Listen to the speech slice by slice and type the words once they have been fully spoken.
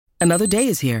Another day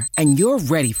is here, and you're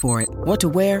ready for it. What to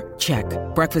wear? Check.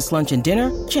 Breakfast, lunch, and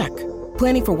dinner? Check.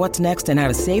 Planning for what's next and how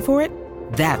to save for it?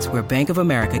 That's where Bank of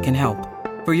America can help.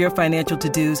 For your financial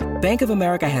to-dos, Bank of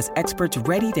America has experts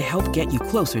ready to help get you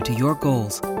closer to your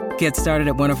goals. Get started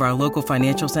at one of our local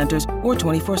financial centers or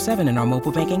 24/7 in our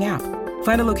mobile banking app.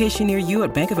 Find a location near you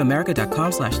at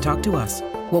bankofamerica.com/talktous.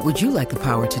 What would you like the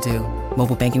power to do?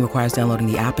 Mobile banking requires downloading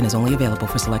the app and is only available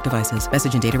for select devices.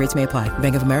 Message and data rates may apply.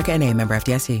 Bank of America N.A., member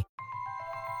FDIC.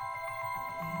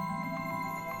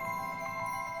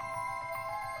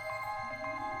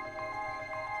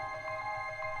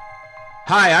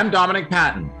 Hi, I'm Dominic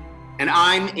Patton. And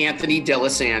I'm Anthony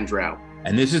D'Alessandro.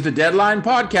 And this is the Deadline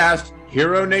Podcast,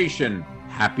 Hero Nation.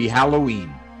 Happy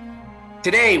Halloween.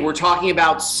 Today, we're talking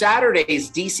about Saturday's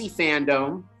DC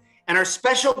Fandom, and our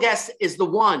special guest is the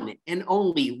one and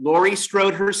only Laurie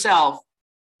Strode herself,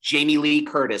 Jamie Lee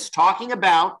Curtis, talking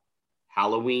about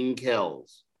Halloween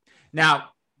Kills. Now,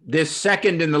 this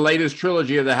second in the latest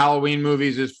trilogy of the Halloween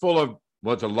movies is full of,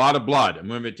 well, it's a lot of blood, I'm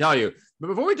going to tell you. But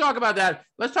before we talk about that,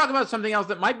 let's talk about something else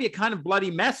that might be a kind of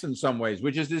bloody mess in some ways,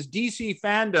 which is this DC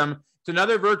Fandom. It's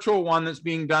another virtual one that's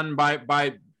being done by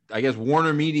I guess,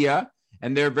 Warner Media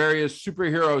and their various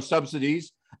superhero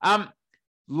subsidies. A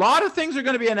lot of things are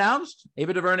going to be announced.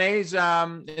 Ava DuVernay is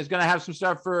going to have some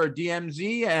stuff for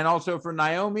DMZ and also for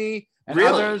Naomi and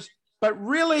others. But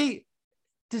really,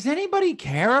 does anybody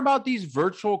care about these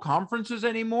virtual conferences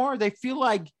anymore? They feel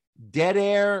like dead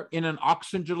air in an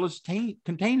oxygenless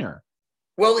container.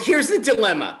 Well, here's the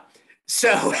dilemma.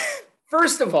 So,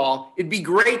 first of all, it'd be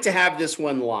great to have this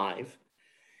one live.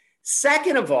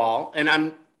 Second of all, and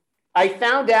I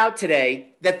found out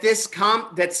today that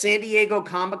that San Diego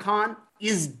Comic-Con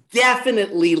is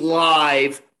definitely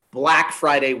live Black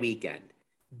Friday weekend.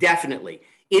 Definitely.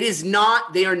 It is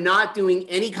not, they are not doing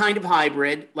any kind of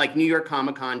hybrid like New York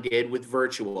Comic-Con did with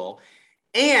virtual.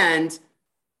 And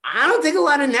I don't think a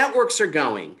lot of networks are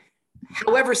going.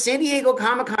 However, San Diego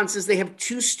Comic-Con says they have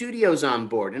 2 studios on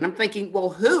board. And I'm thinking,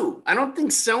 well, who? I don't think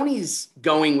Sony's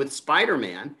going with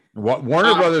Spider-Man.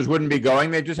 Warner Brothers wouldn't be going.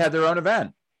 They just had their own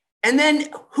event. And then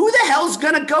who the hell's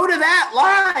going to go to that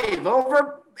live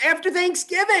over after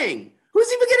Thanksgiving?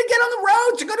 Who's even going to get on the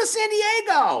road to go to San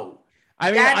Diego?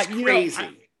 I mean, that's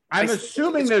crazy. I'm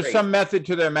assuming there's some method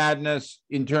to their madness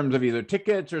in terms of either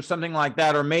tickets or something like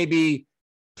that, or maybe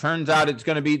turns out it's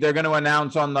going to be, they're going to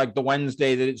announce on like the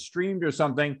Wednesday that it's streamed or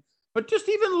something. But just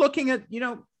even looking at,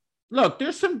 look,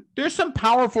 there's some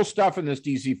powerful stuff in this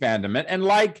DC fandom, and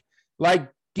like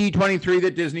D23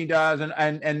 that Disney does and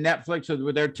Netflix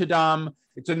with their Tadam.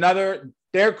 It's another,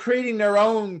 they're creating their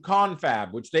own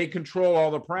confab, which they control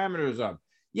all the parameters of.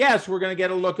 Yes, we're going to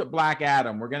get a look at Black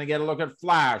Adam. We're going to get a look at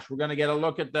Flash. We're going to get a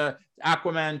look at the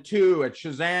Aquaman 2, at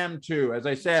Shazam 2. As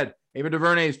I said, Ava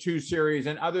DuVernay's 2 series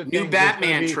and other things. New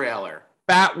Batman trailer.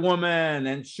 Batwoman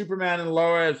and Superman and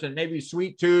Lois and maybe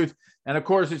Sweet Tooth. And of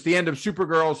course, it's the end of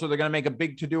Supergirl, so they're going to make a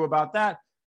big to-do about that.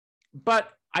 But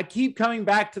I keep coming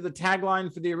back to the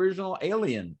tagline for the original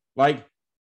Alien. Like,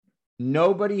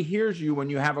 nobody hears you when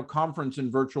you have a conference in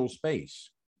virtual space.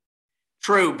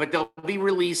 True, but they'll be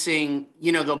releasing,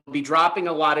 they'll be dropping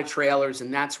a lot of trailers,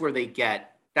 and that's where they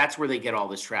get all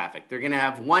this traffic. They're going to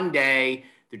have one day,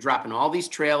 they're dropping all these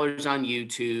trailers on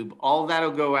YouTube, all of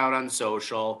that'll go out on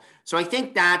social. So I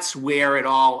think that's where it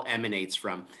all emanates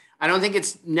from. I don't think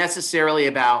it's necessarily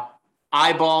about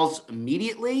eyeballs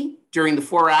immediately during the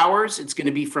 4 hours. It's going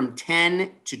to be from 10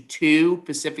 to 2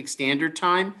 Pacific Standard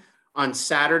Time on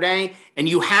Saturday. And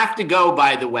you have to go,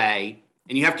 by the way,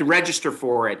 and you have to register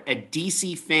for it at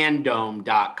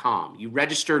dcfandom.com. You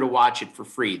register to watch it for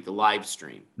free, the live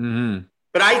stream. Mm-hmm.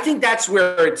 But I think that's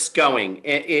where it's going.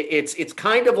 It's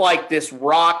kind of like this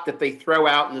rock that they throw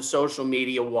out in the social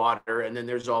media water, and then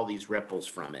there's all these ripples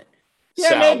from it.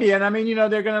 Yeah, maybe. And I mean,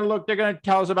 they're going to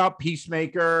tell us about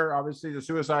Peacemaker, obviously the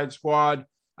Suicide Squad,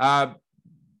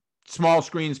 small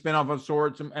screen spinoff of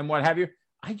sorts and what have you.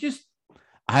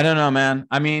 I don't know, man.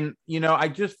 I mean, I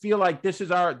just feel like this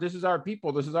is our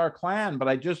people. This is our clan. But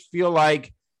I just feel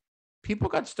like people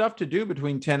got stuff to do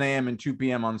between 10 a.m. and 2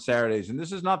 p.m. on Saturdays. And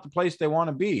this is not the place they want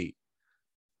to be.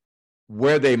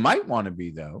 Where they might want to be,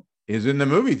 though, is in the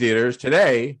movie theaters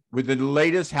today with the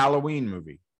latest Halloween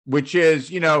movie, which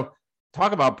is,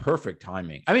 talk about perfect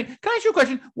timing. I mean, can I ask you a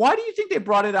question? Why do you think they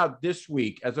brought it out this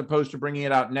week as opposed to bringing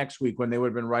it out next week when they would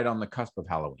have been right on the cusp of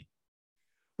Halloween?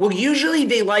 Well, usually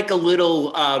they like a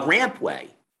little rampway.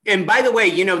 And by the way,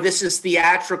 this is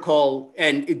theatrical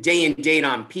and day and date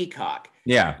on Peacock.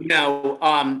 Yeah.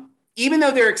 Even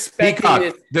though they're expecting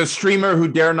Peacock, the streamer who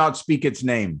dare not speak its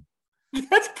name.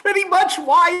 That's pretty much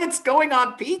why it's going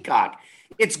on Peacock.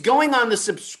 It's going on the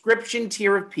subscription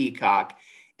tier of Peacock.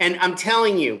 And I'm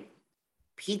telling you,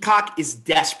 Peacock is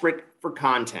desperate for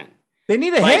content. They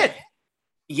need a hit.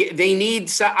 Yeah, they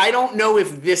need, so I don't know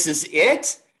if this is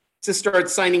it to start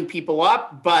signing people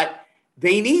up, but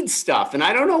they need stuff. And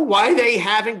I don't know why they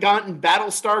haven't gotten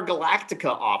Battlestar Galactica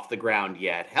off the ground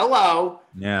yet. Hello.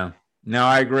 Yeah, no,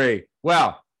 I agree.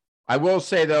 Well, I will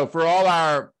say, though, for all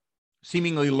our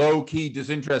seemingly low-key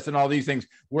disinterest in all these things,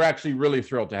 we're actually really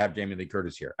thrilled to have Jamie Lee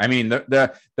Curtis here. I mean,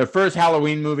 the first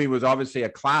Halloween movie was obviously a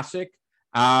classic.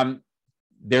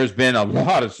 There's been a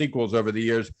lot of sequels over the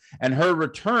years, and her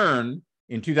return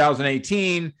in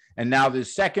 2018, and now the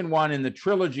second one in the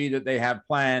trilogy that they have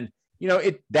planned, you know,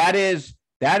 that is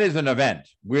an event,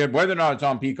 whether or not it's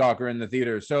on Peacock or in the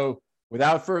theater. So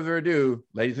without further ado,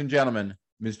 ladies and gentlemen,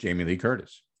 Miss Jamie Lee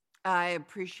Curtis. I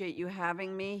appreciate you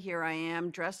having me. Here I am,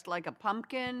 dressed like a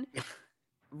pumpkin,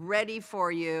 ready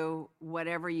for you,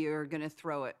 whatever you're going to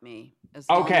throw at me.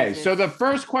 Okay, so the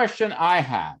first question I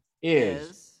have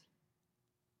is,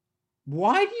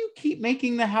 why do you keep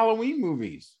making the Halloween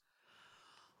movies?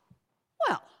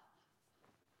 Well,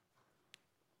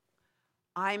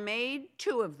 I made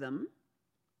 2 of them,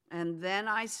 and then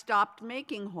I stopped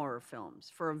making horror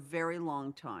films for a very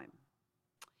long time.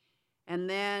 And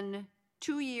then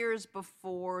 2 years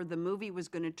before the movie was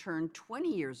going to turn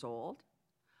 20 years old,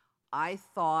 I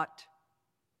thought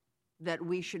that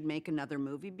we should make another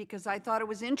movie because I thought it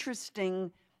was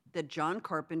interesting that John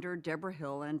Carpenter, Deborah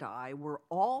Hill, and I were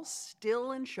all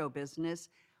still in show business,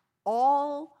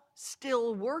 all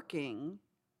still working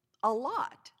a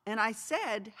lot. And I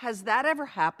said, has that ever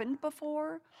happened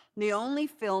before? The only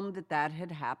film that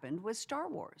had happened was Star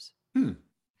Wars.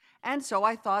 And so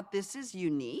I thought, this is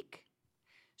unique.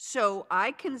 So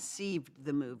I conceived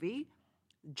the movie.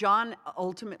 John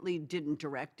ultimately didn't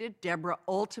direct it. Deborah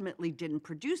ultimately didn't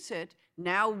produce it.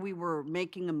 Now we were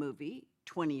making a movie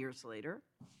 20 years later.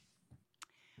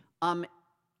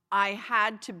 I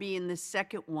had to be in the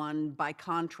second one by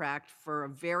contract for a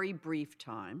very brief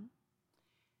time.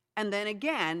 And then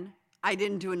again, I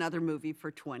didn't do another movie for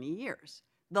 20 years.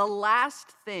 The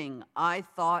last thing I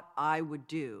thought I would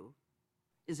do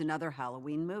is another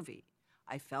Halloween movie.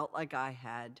 I felt like I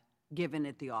had given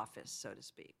it the office, so to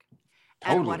speak.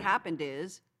 Totally. And what happened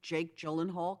is Jake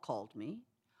Gyllenhaal called me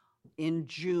in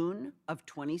June of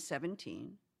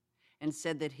 2017 and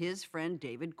said that his friend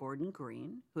David Gordon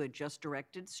Green, who had just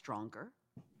directed Stronger,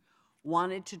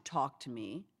 wanted to talk to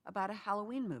me about a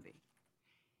Halloween movie.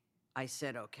 I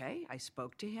said, okay. I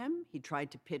spoke to him. He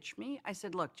tried to pitch me. I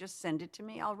said, look, just send it to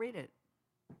me. I'll read it.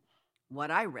 What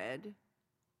I read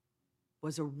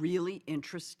was a really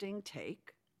interesting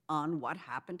take on what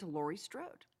happened to Laurie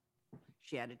Strode.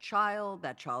 She had a child.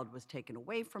 That child was taken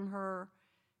away from her.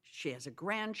 She has a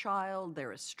grandchild.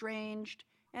 They're estranged.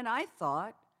 And I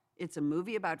thought, it's a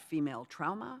movie about female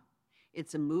trauma.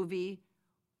 It's a movie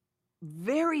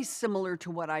very similar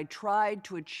to what I tried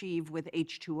to achieve with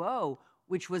H2O,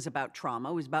 which was about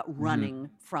trauma. It was about running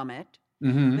from it.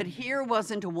 But here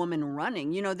wasn't a woman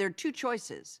running. You know, there are 2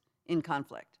 choices in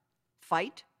conflict: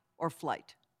 fight or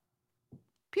flight.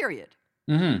 Period.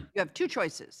 You have 2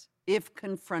 choices if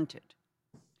confronted.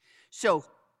 So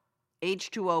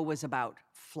H2O was about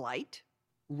flight,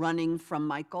 running from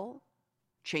Michael,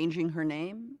 changing her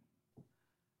name,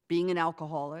 being an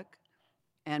alcoholic,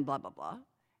 and blah, blah, blah.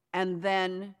 And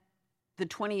then the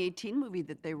 2018 movie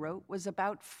that they wrote was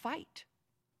about fight,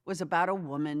 was about a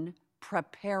woman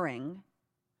preparing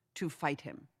to fight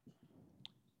him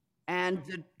and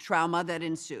the trauma that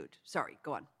ensued. Sorry,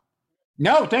 go on.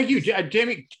 No, thank you,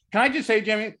 Jamie. Can I just say,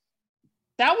 Jamie,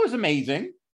 that was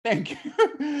amazing. Thank you.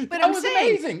 But that was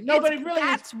amazing. No, but it really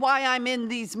that's why I'm in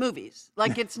these movies.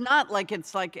 Like, it's not like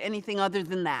it's like anything other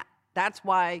than that. That's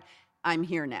why I'm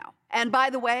here now. And by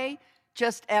the way,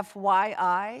 just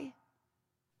FYI,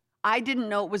 I didn't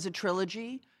know it was a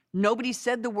trilogy. Nobody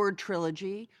said the word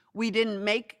trilogy. We didn't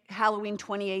make Halloween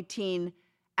 2018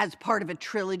 as part of a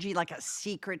trilogy, like a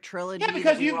secret trilogy. Yeah,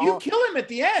 because you kill him at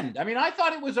the end. I mean, I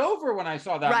thought it was over when I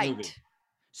saw that movie. Right.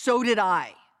 So did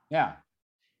I. Yeah.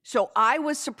 So I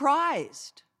was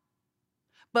surprised.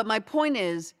 But my point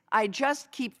is, I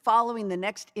just keep following the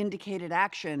next indicated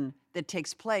action that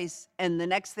takes place. And the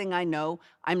next thing I know,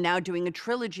 I'm now doing a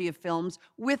trilogy of films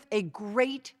with a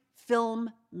great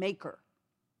filmmaker.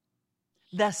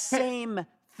 The same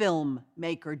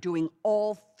filmmaker doing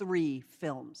all 3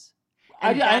 films.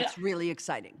 And that's really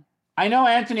exciting. I know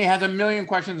Anthony has a million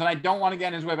questions and I don't want to get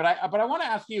in his way, but I want to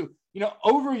ask you,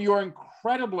 over your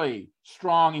incredibly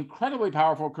strong, incredibly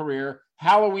powerful career,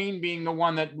 Halloween being the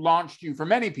one that launched you for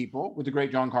many people with the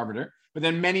great John Carpenter, but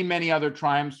then many, many other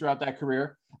triumphs throughout that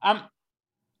career.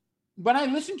 when I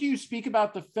listen to you speak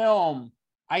about the film,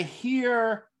 I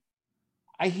hear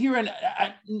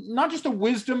not just a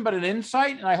wisdom, but an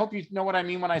insight. And I hope you know what I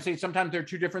mean when I say sometimes they're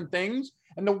two different things.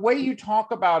 And the way you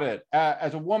talk about it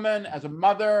as a woman, as a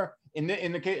mother, in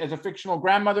the case, as a fictional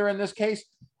grandmother in this case,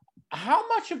 how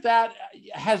much of that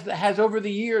has over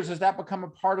the years, has that become a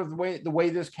part of the way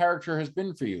this character has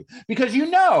been for you? Because you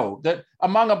know that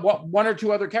among one or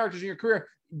two other characters in your career,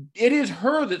 it is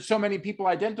her that so many people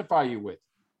identify you with.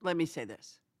 Let me say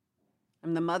this.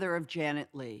 I'm the mother of Janet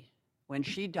Leigh. When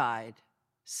she died,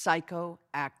 psycho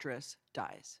actress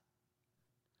dies.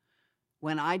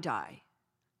 When I die,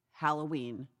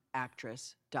 Halloween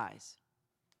actress dies.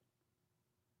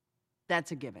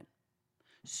 That's a given.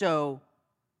 So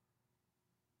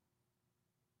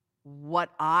what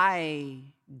I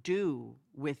do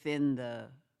within the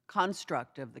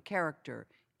construct of the character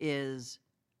is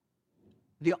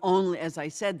as I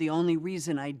said, the only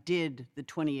reason I did the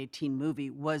 2018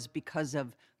 movie was because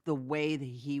of the way that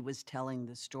he was telling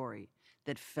the story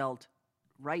that felt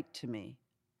right to me.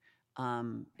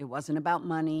 It wasn't about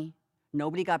money.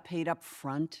 Nobody got paid up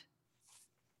front.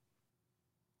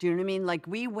 Do you know what I mean? Like,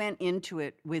 we went into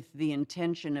it with the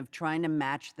intention of trying to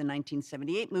match the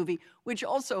 1978 movie, which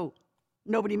also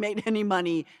nobody made any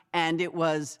money, and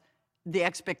the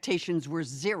expectations were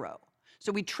zero.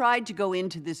 So we tried to go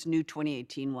into this new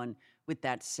 2018 one with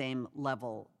that same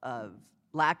level of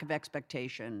lack of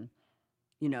expectation,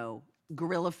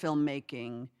 guerrilla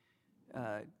filmmaking.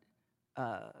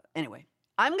 Anyway,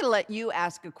 I'm going to let you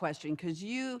ask a question because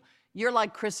you're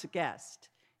like Chris Guest.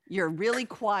 You're really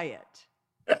quiet.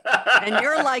 And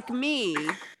you're like me,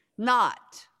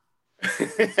 not.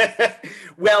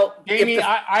 Well, Amy,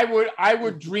 I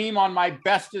would dream on my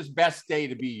bestest best day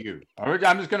to be you.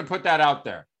 I'm just going to put that out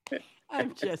there.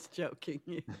 I'm just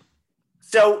joking.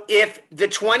 So if the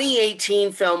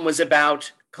 2018 film was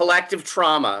about collective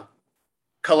trauma,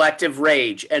 collective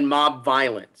rage, and mob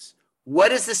violence,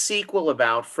 what is the sequel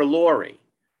about for Laurie?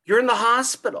 You're in the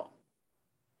hospital.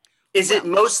 Is it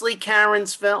mostly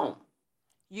Karen's film?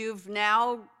 You've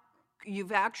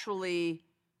actually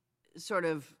sort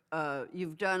of,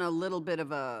 you've done a little bit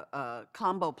of a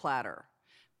combo platter.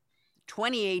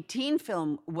 2018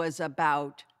 film was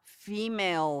about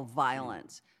female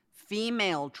violence,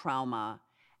 female trauma,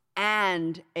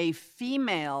 and a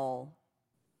female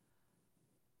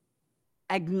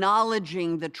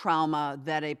acknowledging the trauma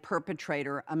that a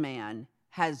perpetrator, a man,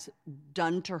 has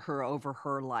done to her over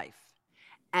her life,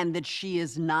 and that she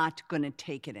is not going to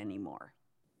take it anymore.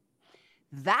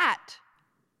 That,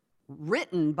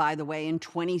 written, by the way, in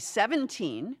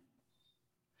 2017,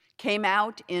 came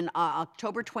out in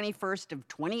October 21st of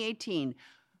 2018,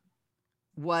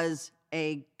 was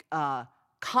a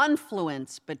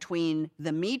confluence between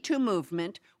the Me Too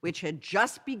movement, which had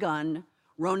just begun.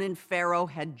 Ronan Farrow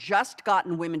had just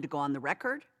gotten women to go on the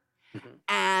record. Mm-hmm.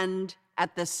 And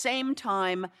at the same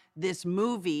time, this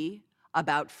movie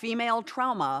about female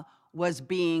trauma was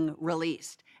being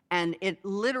released. And it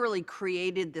literally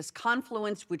created this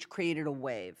confluence, which created a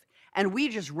wave. And we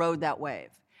just rode that wave.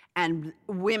 And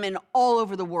women all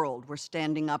over the world were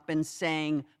standing up and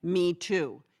saying, Me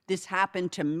Too. This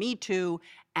happened to Me Too,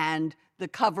 and the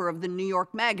cover of the New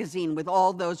York Magazine with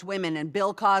all those women and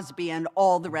Bill Cosby and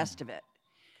all the rest of it.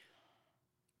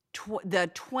 The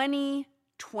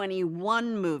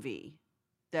 2021 movie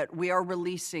that we are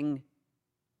releasing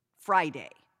Friday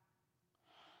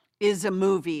is a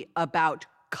movie about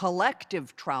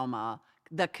collective trauma,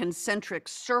 the concentric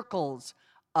circles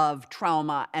of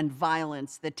trauma and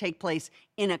violence that take place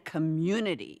in a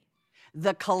community,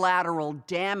 the collateral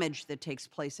damage that takes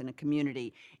place in a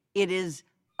community. It is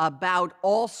about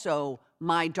also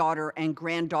my daughter and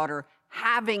granddaughter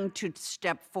having to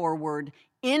step forward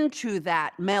into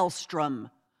that maelstrom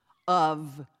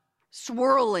of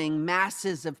swirling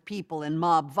masses of people and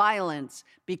mob violence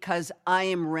because I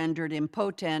am rendered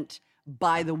impotent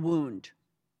by the wound.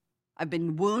 I've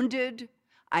been wounded.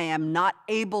 I am not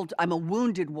able to, I'm a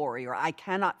wounded warrior. I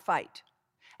cannot fight.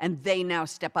 And they now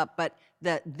step up. But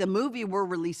the movie we're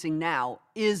releasing now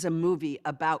is a movie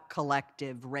about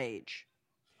collective rage.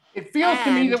 It feels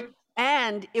to me that...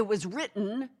 And it was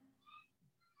written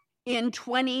in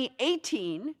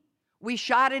 2018. We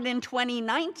shot it in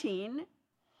 2019.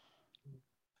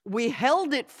 We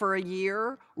held it for a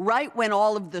year, right when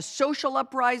all of the social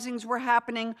uprisings were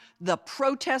happening, the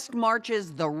protest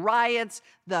marches, the riots,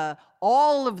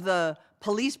 all of the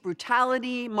police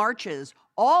brutality marches,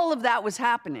 all of that was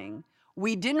happening.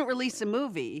 We didn't release a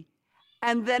movie,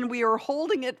 and then we were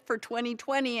holding it for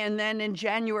 2020, and then in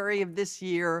January of this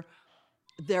year,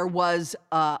 there was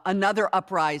another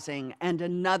uprising and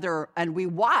we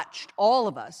watched, all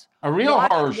of us. A real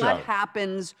watched horror show. What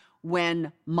happens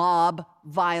when mob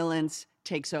violence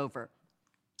takes over.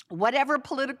 Whatever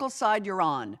political side you're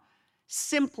on,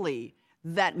 simply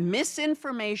that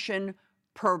misinformation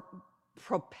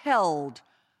propelled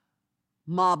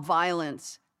mob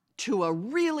violence to a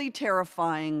really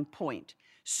terrifying point.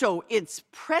 So it's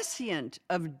prescient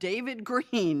of David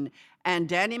Green and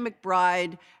Danny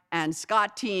McBride and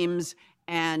Scott Teems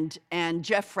and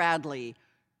Jeff Fradley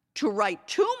to write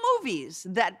 2 movies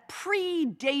that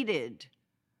predated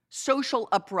social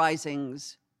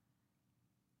uprisings.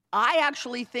 I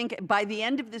actually think by the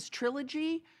end of this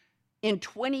trilogy, in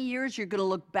 20 years, you're going to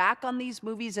look back on these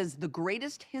movies as the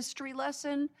greatest history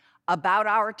lesson about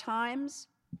our times,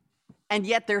 and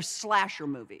yet they're slasher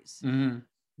movies. Mm-hmm.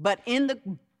 But in the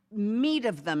meat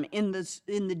of them, in the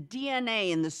DNA,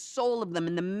 in the soul of them,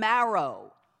 in the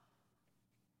marrow,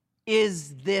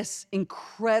 is this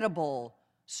incredible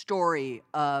story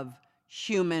of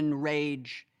human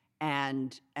rage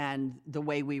and the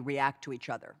way we react to each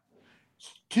other.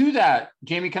 To that,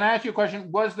 Jamie, can I ask you a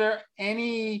question? Was there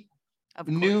any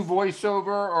new voiceover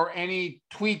or any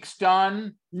tweaks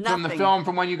done from the film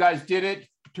from when you guys did it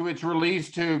to its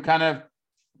release to kind of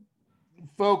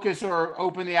focus or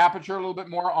open the aperture a little bit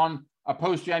more on a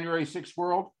post-January 6th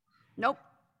world? Nope.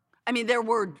 I mean, there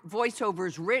were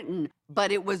voiceovers written,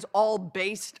 but it was all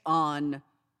based on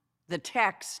the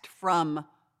text from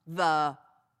the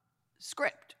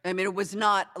script. I mean, it was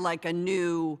not like a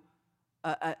new...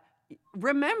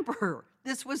 remember,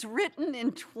 this was written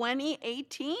in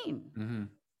 2018. Mm-hmm.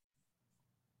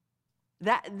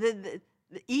 That the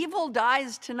Evil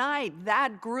Dies Tonight,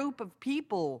 that group of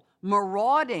people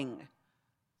marauding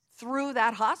through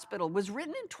that hospital was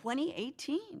written in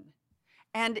 2018.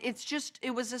 And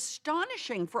it was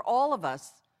astonishing for all of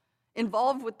us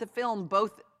involved with the film,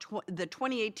 both the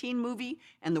 2018 movie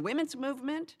and the women's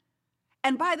movement.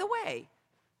 And by the way,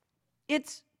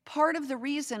 it's part of the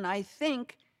reason I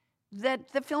think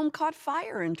that the film caught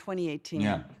fire in 2018.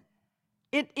 Yeah.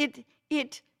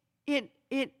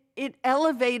 It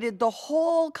elevated the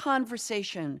whole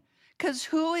conversation, because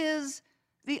who is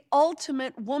the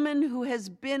ultimate woman who has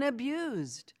been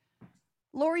abused?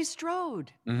 Laurie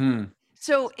Strode. Mm-hmm.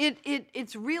 So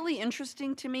it's really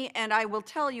interesting to me, and I will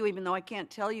tell you, even though I can't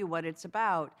tell you what it's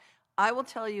about, I will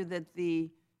tell you that the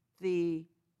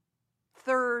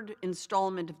third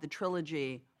installment of the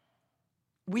trilogy,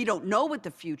 we don't know what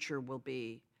the future will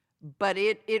be, but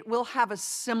it will have a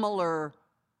similar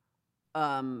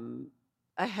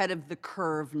ahead of the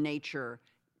curve nature,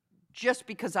 just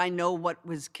because I know what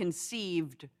was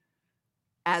conceived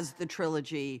as the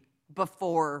trilogy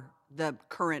before the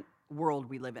current world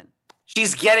we live in.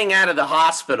 She's getting out of the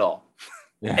hospital,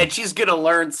 Yeah. and she's going to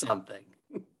learn something.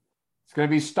 It's going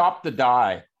to be Stop the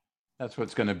Die. That's what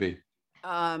it's going to be.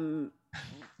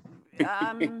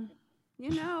 You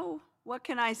know, what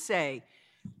can I say?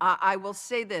 I will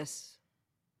say this.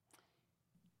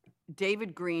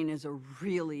 David Green is a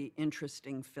really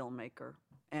interesting filmmaker,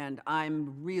 and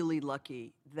I'm really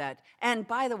lucky that, and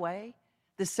by the way,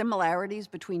 the similarities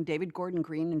between David Gordon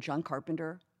Green and John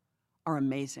Carpenter are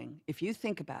amazing. If you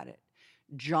think about it,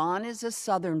 John is a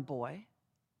Southern boy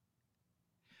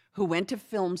who went to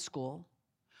film school,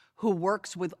 who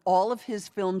works with all of his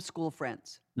film school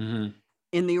friends. Mm-hmm.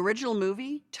 In the original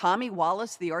movie, Tommy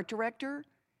Wallace, the art director,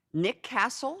 Nick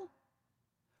Castle,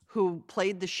 who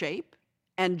played the Shape,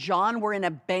 and John were in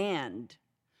a band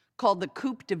called the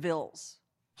Coupe de Villes,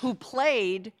 who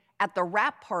played at the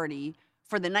wrap party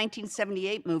for the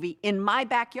 1978 movie In My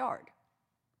Backyard.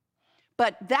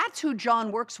 But that's who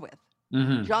John works with.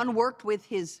 Mm-hmm. John worked with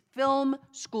his film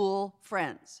school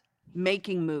friends,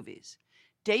 making movies.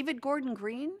 David Gordon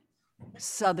Green,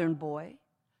 Southern boy,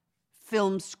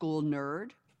 film school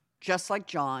nerd, just like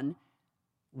John.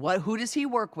 Who does he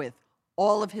work with?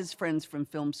 All of his friends from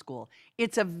film school.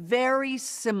 It's a very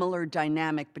similar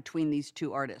dynamic between these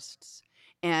two artists.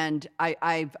 And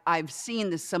I've seen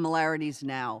the similarities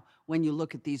now when you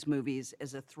look at these movies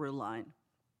as a through line.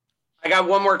 I got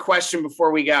one more question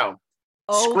before we go.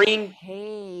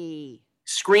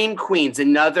 Scream Queens,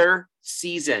 another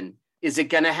season. Is it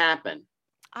going to happen?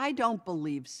 I don't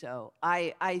believe so.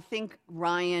 I think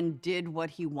Ryan did what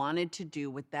he wanted to do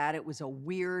with that. It was a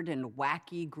weird and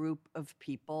wacky group of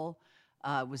people.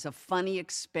 It was a funny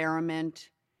experiment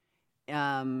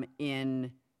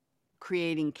in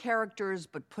creating characters,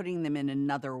 but putting them in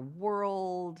another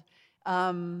world.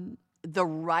 The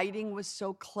writing was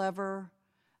so clever.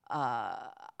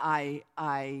 I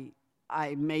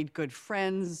made good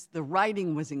friends. The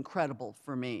writing was incredible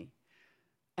for me.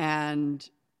 And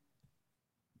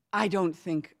I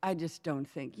just don't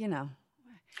think,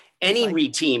 Any like,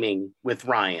 reteaming with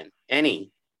Ryan?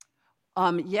 Any?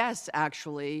 Yes,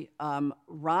 actually.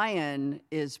 Ryan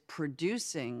is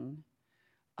producing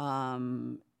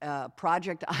a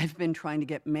project I've been trying to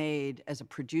get made as a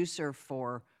producer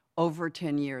for over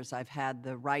 10 years. I've had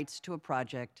the rights to a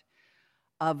project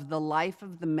of the life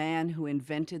of the man who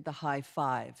invented the high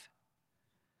five,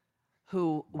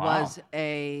 who was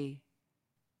a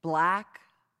black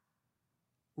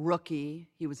rookie.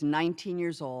 He was 19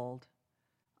 years old.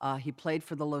 He played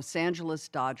for the Los Angeles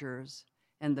Dodgers,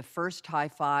 and the first high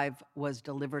five was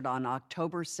delivered on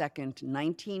October 2nd,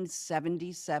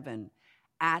 1977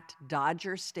 at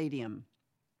Dodger Stadium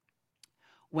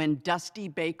when Dusty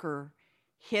Baker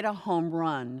hit a home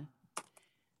run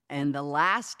in the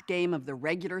last game of the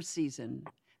regular season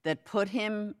that put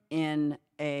him in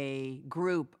a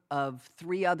group of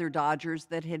 3 other Dodgers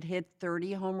that had hit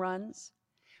 30 home runs,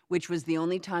 which was the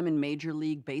only time in Major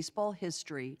League Baseball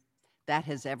history that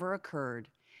has ever occurred.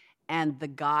 And the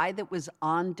guy that was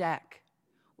on deck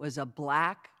was a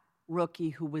black rookie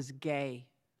who was gay.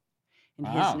 And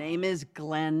his name is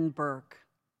Glenn Burke.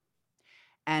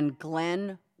 And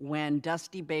Glenn, when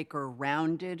Dusty Baker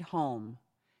rounded home,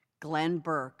 Glenn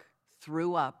Burke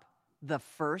threw up the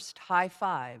first high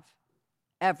five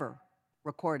ever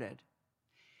recorded.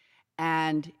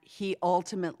 And he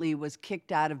ultimately was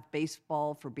kicked out of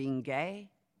baseball for being gay.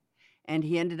 And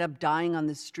he ended up dying on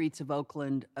the streets of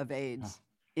Oakland of AIDS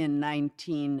in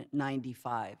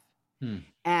 1995.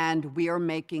 And we are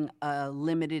making a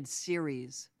limited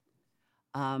series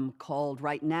called,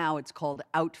 right now it's called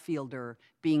Outfielder,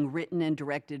 being written and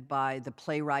directed by the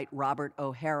playwright Robert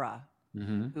O'Hara,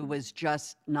 who was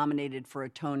just nominated for a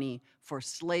Tony for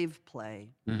Slave Play.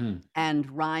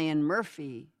 And Ryan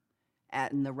Murphy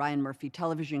and the Ryan Murphy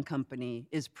Television Company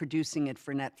is producing it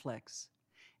for Netflix.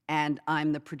 And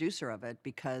I'm the producer of it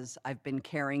because I've been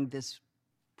carrying this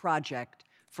project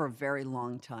for a very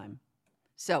long time.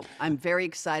 So I'm very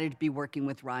excited to be working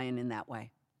with Ryan in that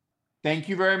way. Thank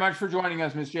you very much for joining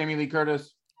us, Miss Jamie Lee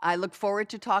Curtis. I look forward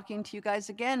to talking to you guys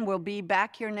again. We'll be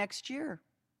back here next year.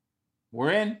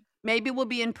 We're in. Maybe we'll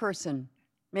be in person.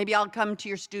 Maybe I'll come to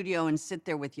your studio and sit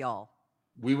there with y'all.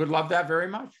 We would love that very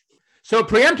much. So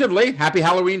preemptively, happy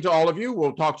Halloween to all of you.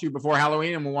 We'll talk to you before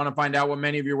Halloween, and we'll want to find out what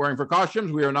many of you are wearing for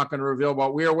costumes. We are not going to reveal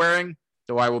what we are wearing,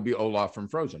 though I will be Olaf from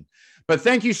Frozen. But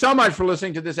thank you so much for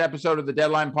listening to this episode of the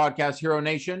Deadline Podcast, Hero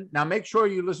Nation. Now, make sure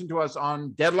you listen to us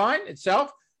on Deadline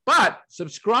itself, but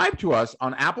subscribe to us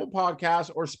on Apple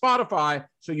Podcasts or Spotify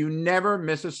so you never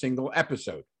miss a single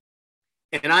episode.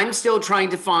 And I'm still trying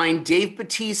to find Dave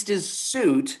Bautista's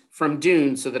suit from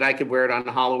Dune so that I could wear it on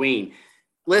Halloween.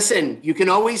 Listen, you can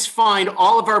always find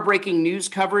all of our breaking news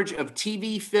coverage of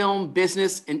TV, film,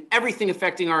 business, and everything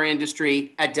affecting our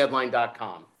industry at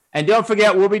Deadline.com. And don't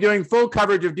forget, we'll be doing full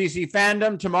coverage of DC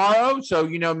fandom tomorrow. So,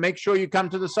 make sure you come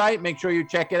to the site. Make sure you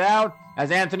check it out. As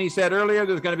Anthony said earlier,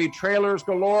 there's going to be trailers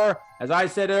galore. As I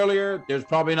said earlier, there's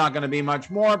probably not going to be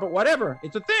much more, but whatever.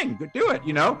 It's a thing. Do it,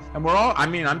 And we're all,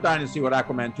 I'm dying to see what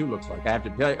Aquaman 2 looks like. I have to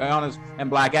be honest. And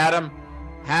Black Adam,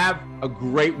 have a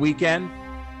great weekend.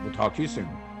 We'll talk to you soon.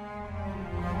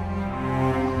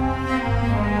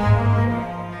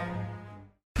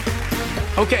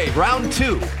 Okay, round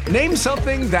 2. Name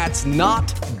something that's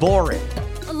not boring.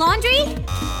 A laundry?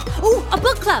 Ooh, a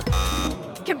book club.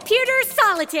 Computer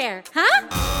solitaire,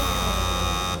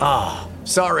 huh?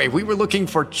 Sorry, we were looking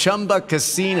for Chumba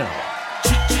Casino.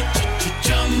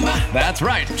 That's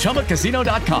right.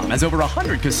 ChumbaCasino.com has over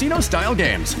 100 casino-style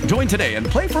games. Join today and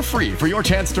play for free for your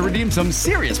chance to redeem some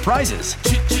serious prizes.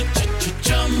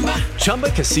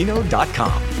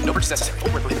 ChumbaCasino.com. No purchase necessary.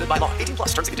 Void where prohibited by law. 18+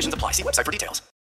 terms and conditions apply. See website for details.